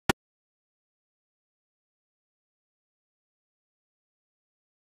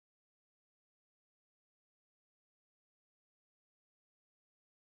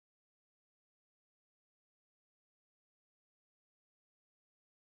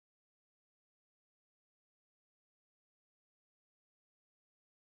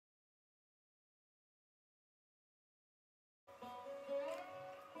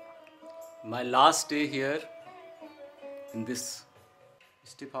My last day here in this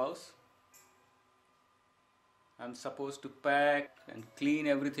stiff house. I'm supposed to pack and clean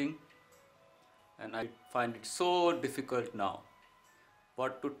everything, and I find it so difficult now.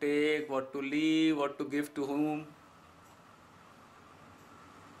 What to take, what to leave, what to give to whom.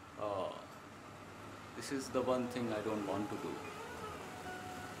 This is the one thing I don't want to do.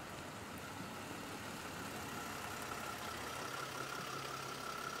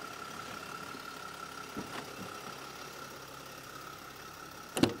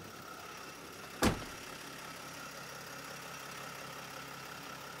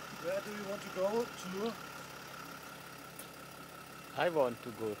 Where do you want to go to? I want to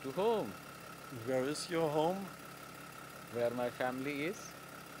go to home, Where is your home? where my family is.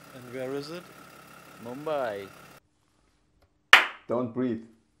 And where is it? Mumbai. Don't breathe.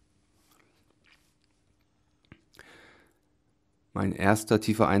 Mein erster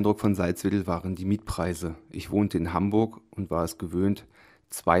tiefer Eindruck von Salzwedel waren die Mietpreise. Ich wohnte in Hamburg und war es gewöhnt,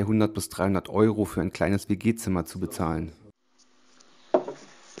 200 bis 300 Euro für ein kleines WG-Zimmer zu bezahlen.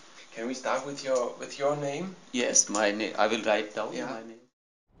 Can we start with your name? Yes, my name. I will write down Yeah. my name.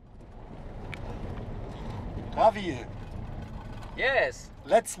 Ravi, Yes.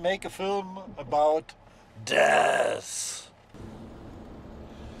 let's make a film about death.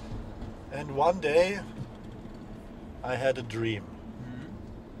 And one day I had a dream.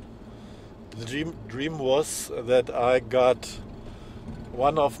 The dream was that I got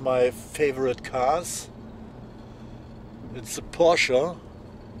one of my favorite cars. It's a Porsche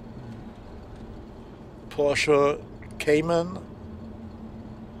Cayman,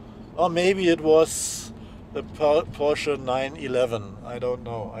 or maybe it was a Porsche 911. I don't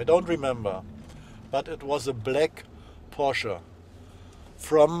know. I don't remember. But it was a black Porsche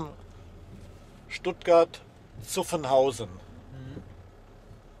from Stuttgart Zuffenhausen.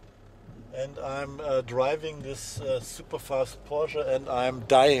 And I'm driving this super fast Porsche, and I'm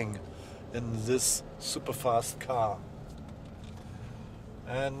dying in this super fast car.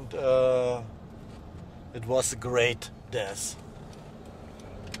 And it was a great death.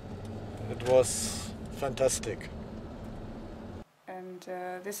 It was fantastic. And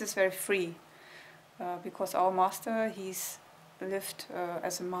this is very free because our master, he's lived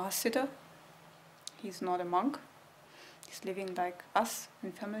as a Mass sitter. He's not a monk. He's living like us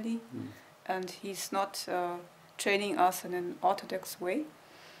in family, and he's not training us in an orthodox way.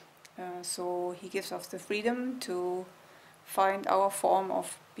 So he gives us the freedom to find our form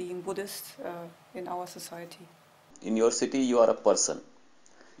of being Buddhist in our society. In your city you are a person,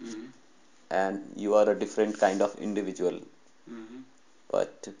 and you are a different kind of individual.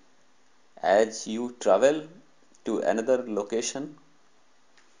 But as you travel to another location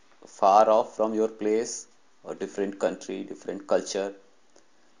far off from your place, or different country, different culture,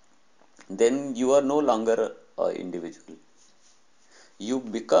 then you are no longer an individual. You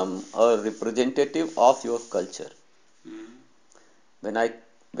become a representative of your culture. When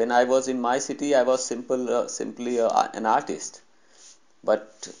I was in my city, I was simply an artist.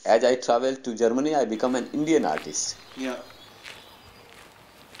 But as I traveled to Germany, I become an Indian artist. Yeah.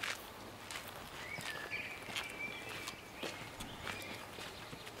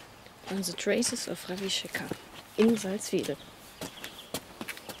 On the traces of Ravi Shekhar in Salzwedel.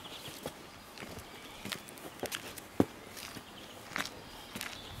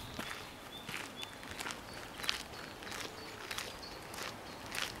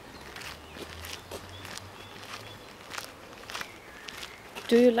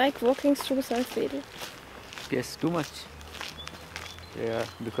 Do you like walking through Salzwedel? Yes, too much. Yeah,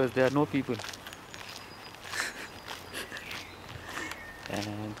 because there are no people.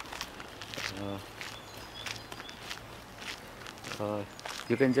 And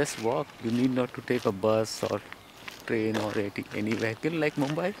you can just walk. You need not to take a bus or train or any vehicle like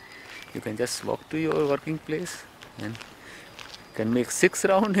Mumbai. You can just walk to your working place and can make 6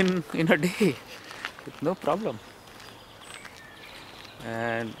 rounds in a day with no problem.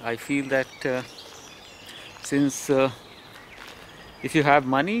 And I feel that since if you have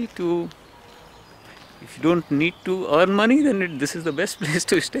money to, if you don't need to earn money, then this is the best place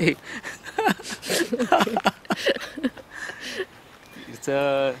to stay. It's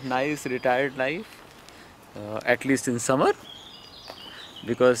a nice retired life, at least in summer,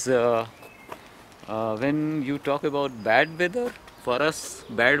 because when you talk about bad weather, for us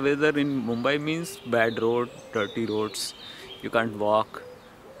bad weather in Mumbai means bad road, dirty roads, you can't walk,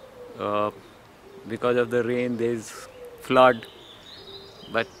 because of the rain there is flood.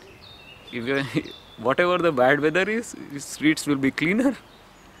 But if you whatever the bad weather is, streets will be cleaner,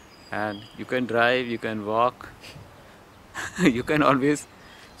 and you can drive, you can walk. You can always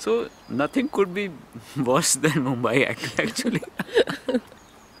So nothing could be worse than Mumbai actually.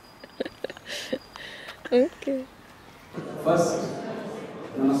 Okay. First,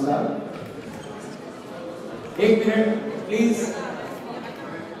 namaskar. 1 minute, please.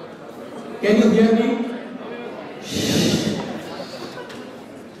 Can you hear me?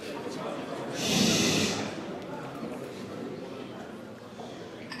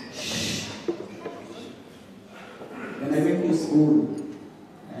 When I went to school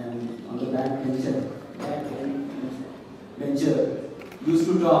and on the bencher used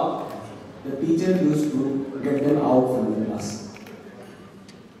to talk, the teacher used to get them out from the class.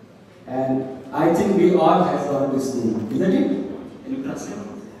 And I think we all have gone to school, isn't it? In the classroom.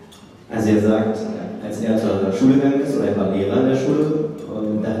 Also er sagt, als er zur Schule gegangen ist, oder er war Lehrer in der Schule,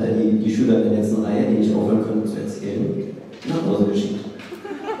 und da hat er die Schüler in der letzten Reihe, die nicht aufhören konnten zu erzählen, nach Hause geschickt.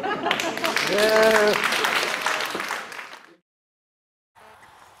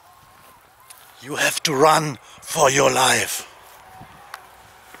 You have to run for your life.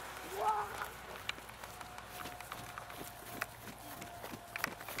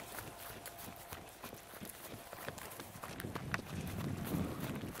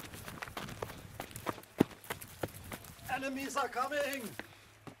 Enemies are coming!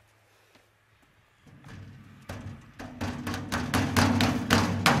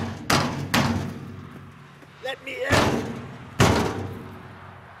 Let me in!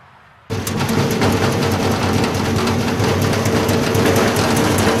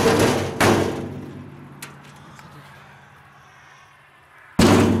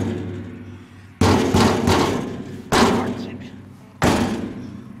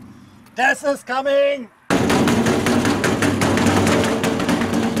 Death is coming!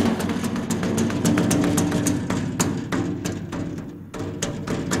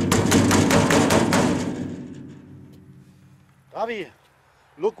 Ravi,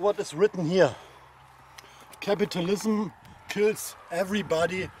 look what is written here. Capitalism kills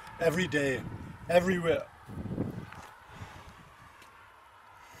everybody, every day, everywhere.